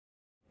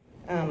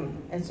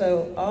And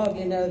so all of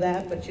you know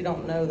that, but you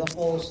don't know the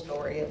whole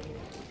story of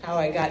how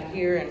I got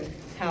here and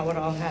how it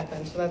all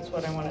happened. So that's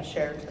what I want to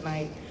share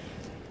tonight.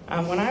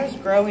 When I was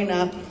growing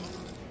up,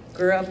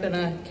 grew up in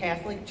a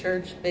Catholic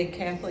church, big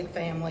Catholic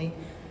family.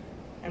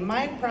 And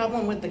my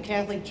problem with the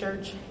Catholic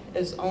Church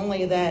is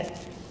only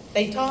that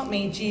they taught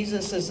me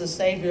Jesus is the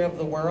Savior of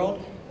the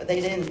world, but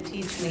they didn't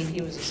teach me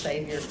he was a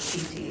Savior of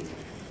PT.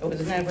 It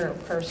was never a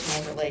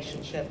personal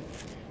relationship.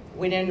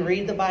 We didn't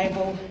read the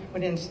Bible. We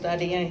didn't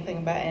study anything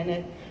about in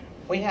it.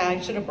 I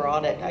should have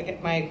brought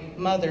it. My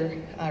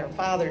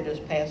father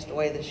just passed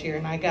away this year,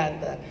 and I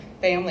got the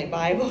family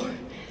Bible.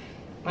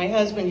 My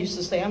husband used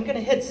to say, I'm going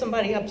to hit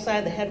somebody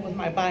upside the head with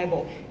my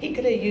Bible. He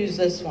could have used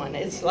this one.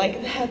 It's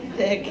like that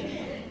thick.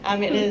 I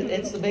mean,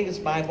 it's the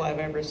biggest Bible I've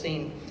ever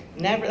seen.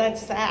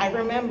 That's sad. I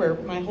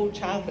remember my whole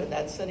childhood,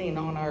 that sitting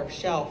on our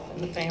shelf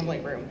in the family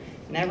room,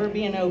 never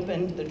being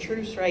opened. The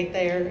truth's right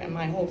there, and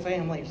my whole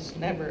family just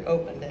never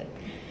opened it.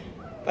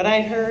 But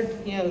I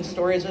heard,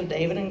 stories of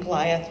David and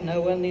Goliath,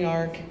 Noah and the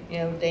ark,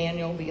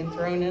 Daniel being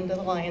thrown into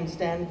the lion's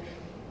den.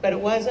 But it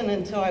wasn't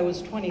until I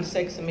was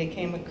 26 and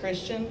became a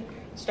Christian,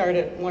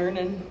 started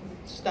learning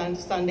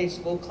Sunday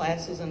school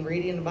classes and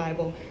reading the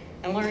Bible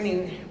and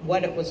learning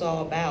what it was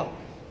all about,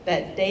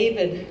 that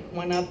David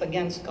went up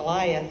against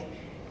Goliath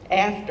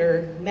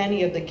after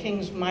many of the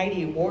king's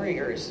mighty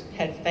warriors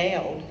had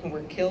failed and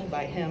were killed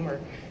by him or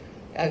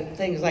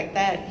things like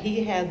that.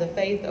 He had the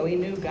faith, though he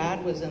knew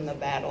God was in the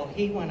battle.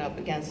 He went up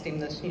against him,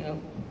 this,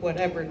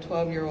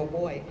 12-year-old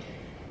boy.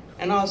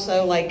 And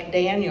also, like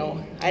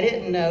Daniel, I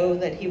didn't know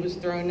that he was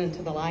thrown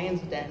into the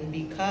lion's den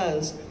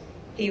because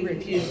he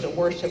refused to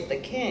worship the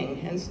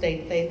king and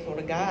stayed faithful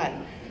to God.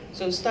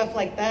 So stuff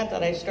like that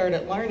I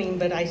started learning,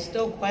 but I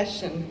still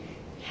question,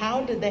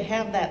 how did they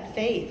have that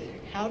faith?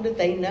 How did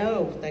they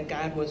know that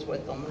God was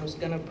with them and was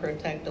going to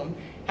protect them?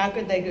 How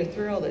could they go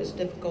through all those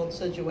difficult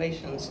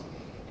situations?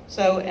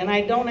 So, and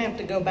I don't have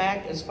to go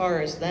back as far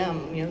as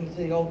them, to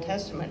the Old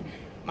Testament.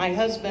 My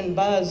husband,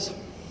 Buzz,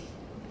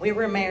 we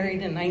were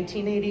married in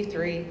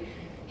 1983.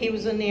 He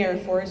was in the Air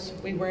Force.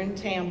 We were in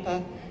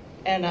Tampa.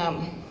 And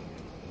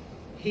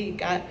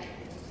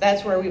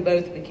that's where we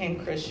both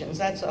became Christians.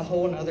 That's a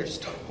whole other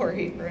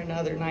story for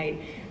another night.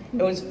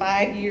 It was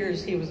 5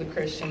 years he was a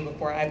Christian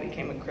before I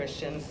became a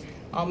Christian.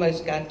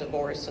 Almost got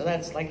divorced. So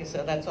that's, like I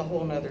said, that's a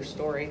whole other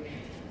story.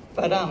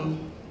 But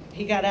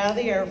he got out of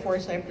the Air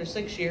Force after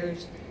 6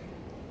 years.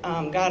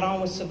 Got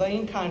on with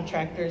civilian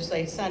contractors.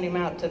 They sent him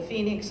out to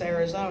Phoenix,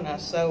 Arizona.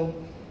 So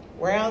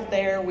we're out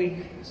there.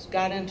 We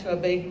got into a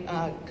big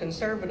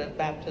conservative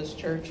Baptist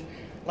church,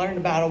 learned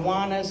about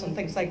Awanas and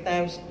things like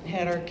that.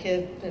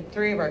 Had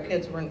 3 of our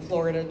kids were in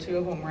Florida. 2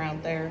 of them were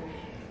out there.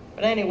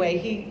 But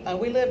anyway,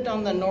 we lived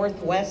on the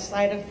northwest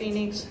side of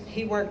Phoenix.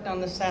 He worked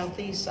on the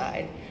southeast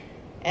side.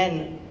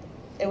 And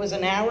it was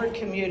an hour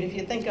commute. If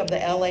you think of the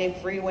LA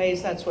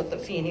freeways, that's what the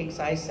Phoenix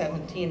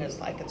I-17 is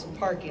like. It's a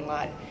parking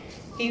lot.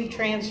 He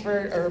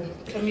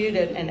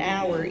commuted an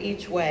hour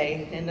each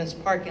way in this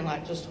parking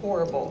lot, just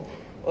horrible.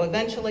 Well,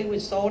 eventually we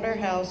sold our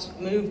house,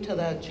 moved to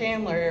the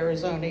Chandler,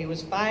 Arizona. He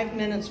was 5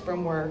 minutes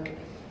from work,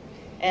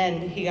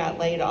 and he got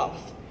laid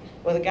off.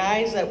 Well, the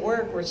guys at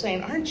work were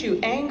saying, aren't you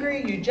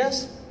angry? You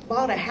just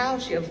bought a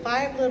house. You have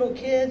 5 little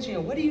kids.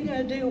 What are you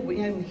going to do?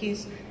 And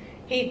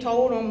he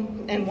told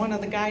them, and one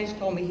of the guys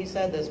told me, he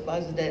said this,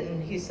 Buzz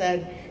didn't. He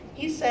said,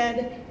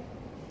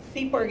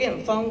 people are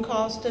getting phone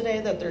calls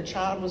today that their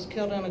child was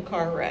killed in a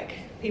car wreck.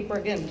 People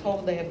are getting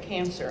told they have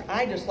cancer.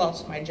 I just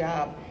lost my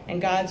job,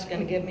 and God's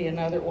going to give me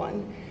another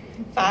one.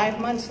 5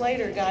 months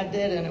later, God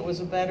did, and it was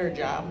a better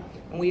job.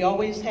 And we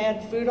always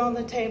had food on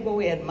the table.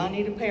 We had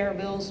money to pay our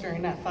bills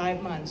during that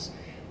 5 months.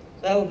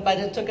 But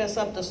it took us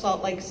up to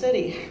Salt Lake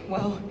City.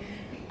 Well,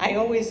 I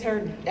always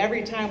heard,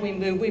 every time we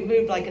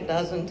moved like a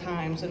dozen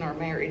times in our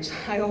marriage.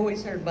 I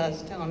always heard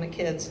Buzz telling the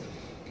kids,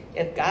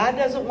 if God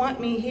doesn't want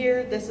me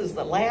here, this is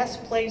the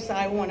last place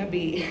I want to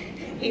be.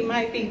 He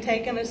might be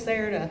taking us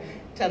there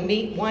to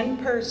meet one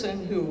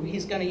person who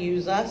he's going to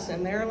use us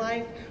in their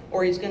life,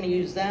 or he's going to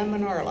use them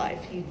in our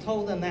life. He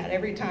told them that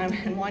every time.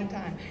 And one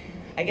time,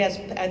 I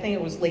think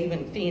it was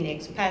leaving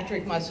Phoenix,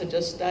 Patrick must have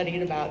just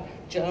studied about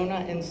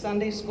Jonah in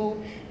Sunday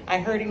school. I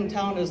heard him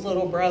telling his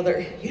little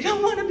brother, you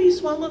don't want to be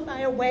swallowed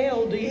by a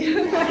whale, do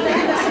you?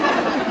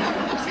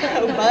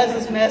 So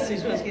Buzz's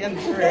message was getting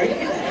through.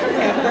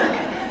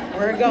 Yeah,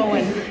 we're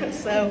going.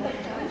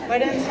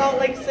 But in Salt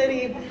Lake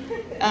City,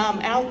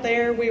 out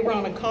there, we were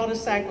on a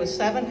cul-de-sac with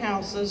 7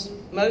 houses.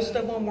 Most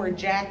of them were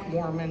Jack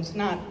Mormons,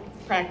 not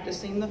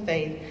practicing the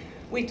faith.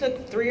 We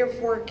took 3 or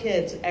 4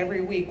 kids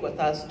every week with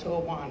us to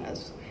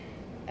Awanas.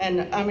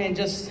 And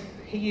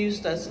he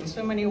used us in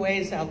so many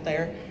ways out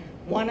there.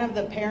 One of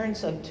the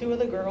parents of 2 of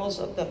the girls,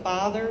 the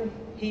father,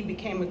 he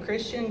became a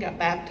Christian, got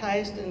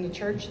baptized in the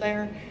church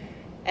there.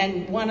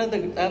 And one of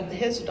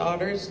his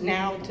daughters,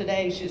 now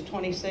today, she's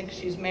 26,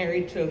 she's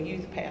married to a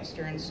youth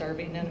pastor and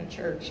serving in a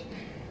church.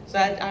 So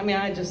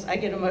I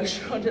get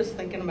emotional just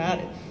thinking about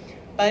it.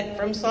 But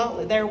from Salt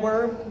Lake, there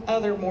were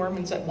other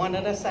Mormons that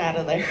wanted us out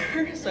of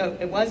there, so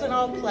it wasn't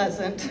all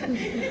pleasant.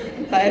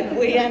 But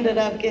we ended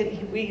up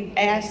we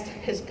asked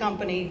his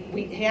company,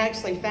 he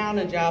actually found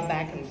a job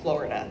back in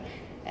Florida.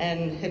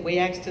 And we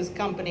asked his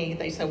company,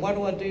 they said, what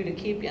do I do to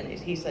keep you? And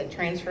he said,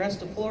 transfer us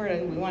to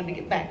Florida. We wanted to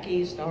get back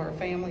east, all our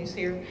families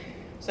here.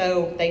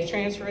 So they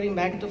transferred him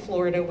back to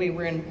Florida. We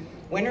were in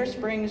Winter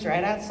Springs,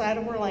 right outside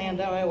of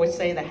Orlando. I always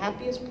say the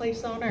happiest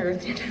place on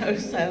earth,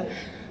 so.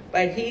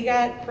 But he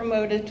got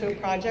promoted to a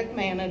project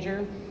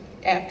manager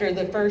after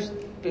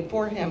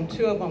before him,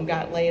 2 of them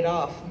got laid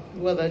off.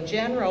 Well, the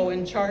general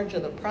in charge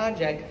of the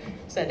project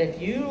said,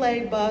 if you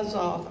lay Buzz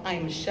off,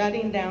 I'm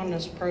shutting down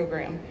this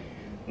program.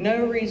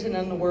 No reason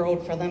in the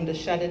world for them to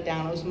shut it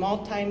down. It was a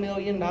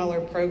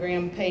multi-million-dollar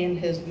program paying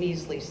his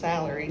measly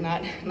salary.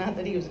 Not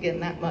that he was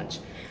getting that much.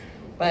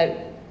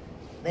 But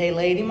they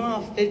laid him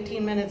off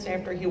 15 minutes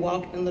after he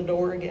walked in the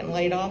door, getting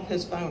laid off,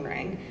 his phone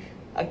rang.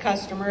 A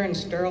customer in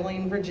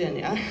Sterling,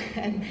 Virginia.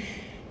 And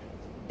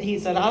he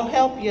said, I'll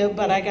help you,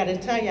 but I got to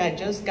tell you, I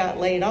just got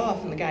laid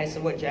off. And the guy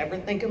said, would you ever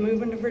think of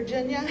moving to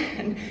Virginia?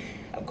 And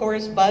of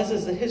course, Buzz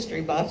is a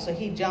history buff, so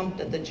he jumped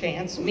at the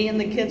chance. Me and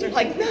the kids are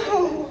like,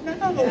 no.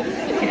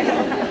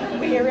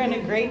 We are in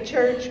a great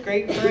church,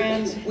 great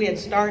friends. We had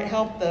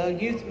helped the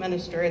youth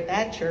minister at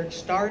that church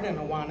start an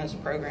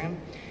Awanas program.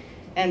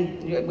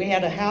 And we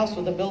had a house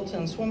with a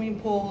built-in swimming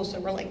pool, so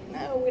we're like,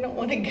 no, we don't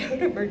want to go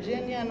to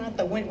Virginia.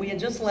 We had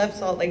just left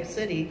Salt Lake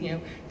City,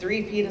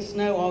 3 feet of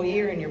snow all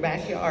year in your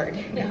backyard,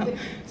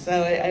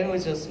 So it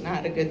was just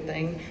not a good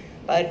thing.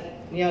 But,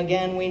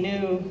 again, we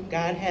knew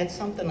God had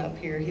something up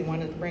here he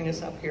wanted to bring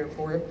us up here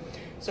for.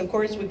 So, of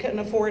course, we couldn't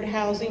afford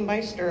housing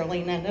by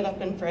Sterling, ended up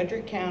in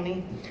Frederick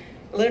County.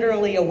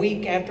 Literally a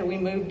week after we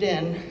moved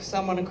in,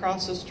 someone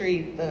across the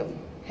street, the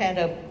head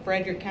of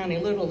Frederick County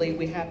Little League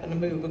we happened to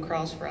move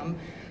across from,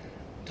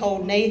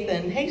 told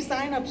Nathan, hey,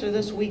 sign-ups are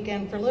this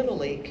weekend for Little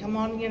League. Come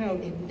on,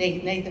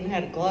 Nathan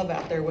had a glove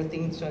out there with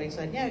him, so he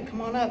said, yeah,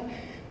 come on up.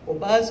 Well,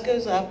 Buzz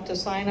goes up to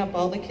sign up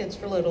all the kids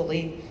for Little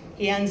League.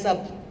 He ends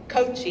up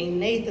coaching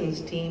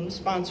Nathan's team,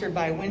 sponsored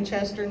by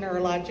Winchester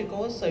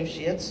Neurological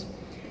Associates.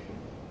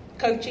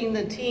 Coaching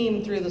the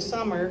team through the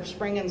summer,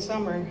 spring and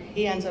summer,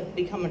 he ends up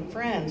becoming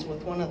friends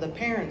with one of the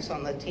parents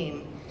on the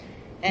team.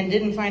 And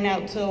didn't find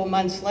out till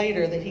months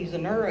later that he's a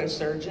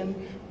neurosurgeon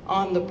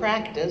on the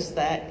practice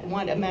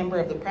a member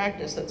of the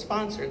practice that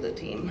sponsored the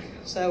team.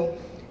 So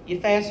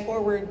you fast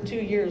forward 2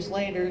 years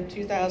later,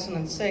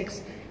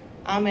 2006,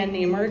 I'm in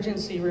the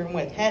emergency room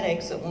with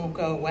headaches that won't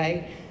go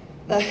away.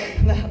 The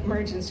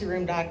emergency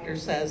room doctor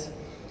says,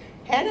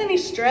 had any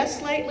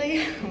stress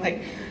lately? I'm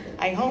like,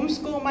 I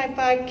homeschool my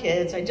 5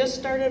 kids. I just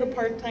started a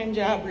part-time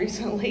job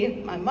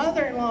recently. My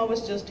mother-in-law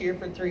was just here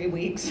for 3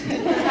 weeks.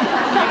 Nothing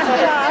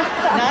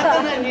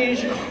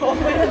unusual.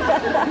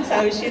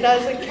 So she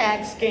does a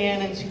CAT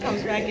scan and she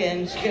comes back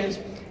in. She goes,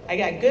 I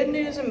got good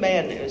news and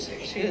bad news.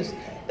 She goes,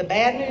 the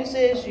bad news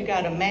is you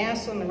got a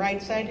mass on the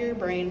right side of your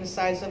brain the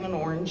size of an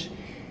orange.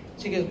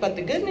 She goes, but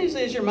the good news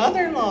is your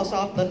mother-in-law's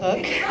off the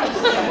hook.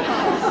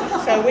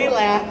 So we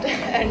laughed.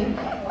 And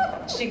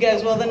she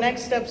goes, well, the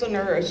next step's a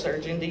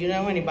neurosurgeon. Do you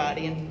know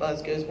anybody? And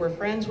Buzz goes, we're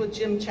friends with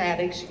Jim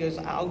Chaddick. She goes,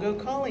 I'll go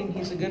call him.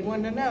 He's a good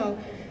one to know.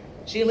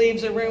 She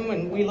leaves the room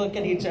and we look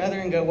at each other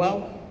and go,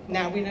 well,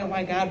 now we know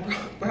why God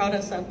brought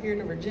us up here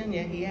to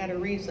Virginia. He had a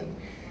reason.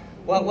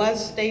 Well, it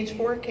was stage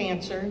 4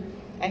 cancer.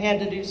 I had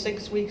to do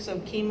 6 weeks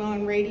of chemo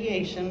and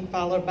radiation,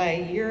 followed by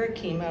a year of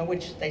chemo,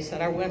 which they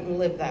said I wouldn't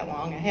live that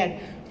long. I had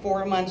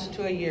 4 months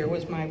to a year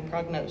was my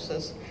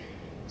prognosis.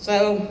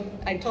 So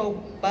I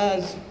told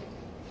Buzz,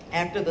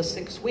 after the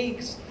 6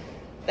 weeks,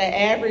 the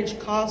average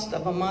cost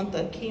of a month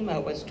of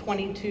chemo was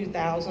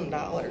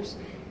 $22,000.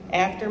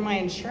 After my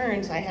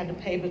insurance, I had to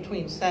pay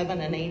between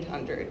 $700 and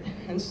 $800.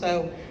 And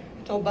so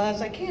I told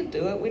Buzz, I can't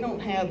do it. We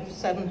don't have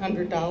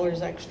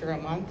 $700 extra a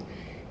month.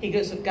 He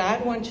goes, if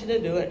God wants you to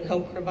do it,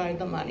 he'll provide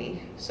the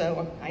money.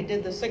 So I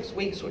did the 6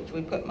 weeks, which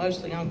we put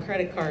mostly on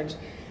credit cards.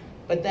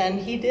 But then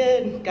he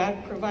did,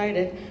 God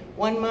provided.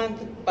 1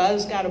 month,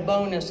 Buzz got a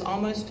bonus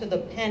almost to the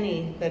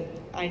penny that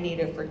I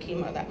needed for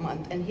chemo that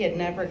month. And he had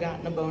never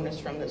gotten a bonus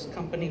from this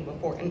company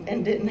before and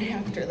didn't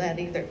after that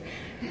either.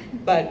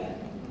 But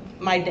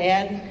my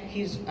dad,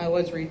 I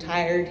was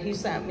retired. He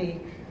sent me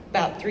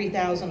about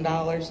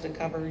 $3,000 to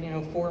cover,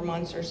 4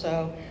 months or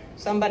so.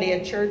 Somebody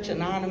at church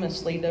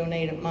anonymously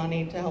donated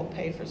money to help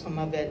pay for some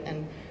of it.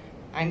 And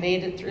I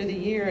made it through the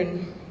year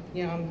and,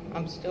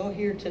 I'm still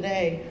here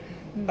today.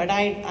 But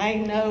I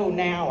know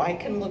now, I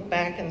can look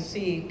back and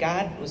see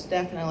God was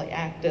definitely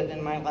active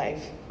in my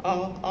life,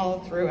 all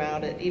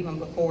throughout it, even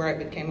before I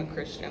became a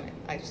Christian.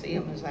 I see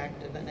him as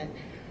active in it.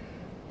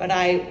 But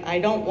I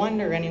don't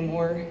wonder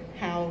anymore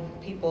how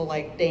people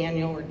like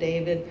Daniel or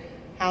David,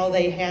 how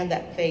they had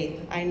that faith.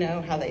 I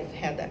know how they've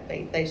had that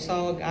faith. They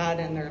saw God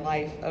in their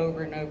life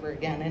over and over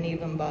again, and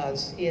even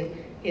Buzz, he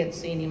had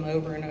seen him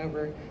over and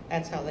over.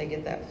 That's how they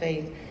get that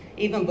faith.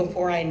 Even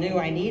before I knew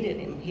I needed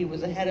him, he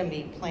was ahead of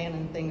me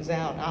planning things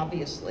out,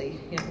 obviously,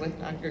 with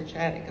Dr.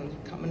 Chaddick and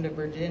coming to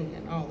Virginia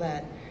and all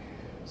that.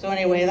 So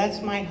anyway,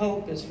 that's my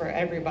hope, is for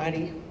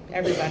everybody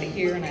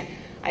here. And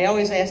I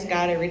always ask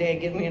God every day,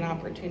 give me an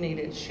opportunity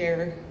to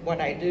share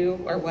what I do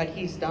or what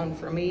he's done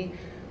for me.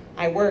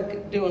 I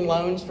work doing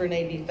loans for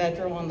Navy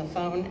Federal on the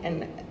phone,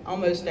 and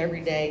almost every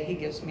day he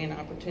gives me an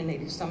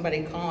opportunity.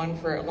 Somebody calling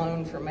for a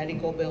loan for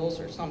medical bills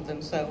or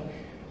something. So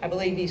I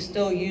believe he's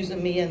still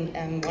using me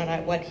and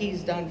what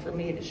he's done for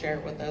me to share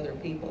it with other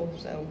people.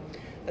 So,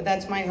 but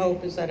that's my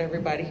hope, is that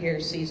everybody here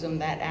sees him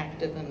that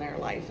active in their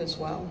life as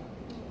well.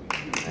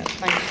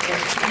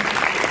 Thanks.